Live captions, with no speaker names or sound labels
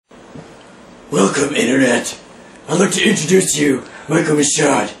Welcome, Internet. I'd like to introduce to you Michael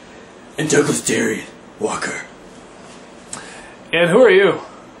Michaud and Douglas Darian Walker. And who are you?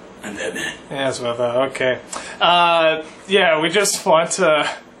 I'm Batman. Yeah, that's what I thought. Okay. Yeah, we just want to...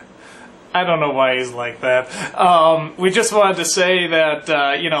 I don't know why he's like that. We just wanted to say that,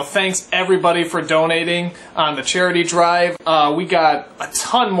 thanks everybody for donating on the charity drive. We got a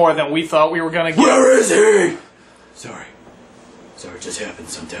ton more than we thought we were going to get. Where is he? Sorry, it just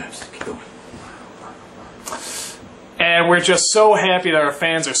happens sometimes. Keep going. And we're just so happy that our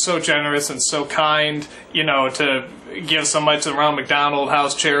fans are so generous and so kind, to give so much to the Ronald McDonald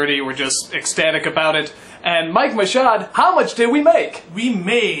House charity. We're just ecstatic about it. And Mike Michaud, how much did we make? We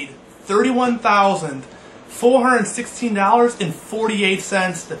made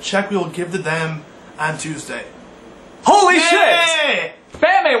 $31,416.48. The check we will give to them on Tuesday. Holy Yay! shit!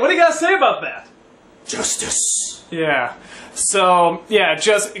 Batman, what do you got to say about that? Justice. Yeah. So, yeah,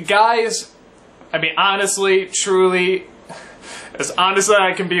 just, guys, I mean, honestly, truly, as honest as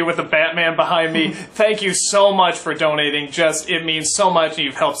I can be with the Batman behind me, thank you so much for donating. It means so much, and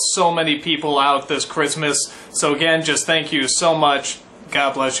you've helped so many people out this Christmas. So again, just thank you so much.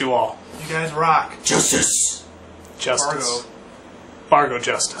 God bless you all. You guys rock. Justice. Justice. Fargo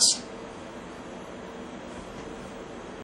justice.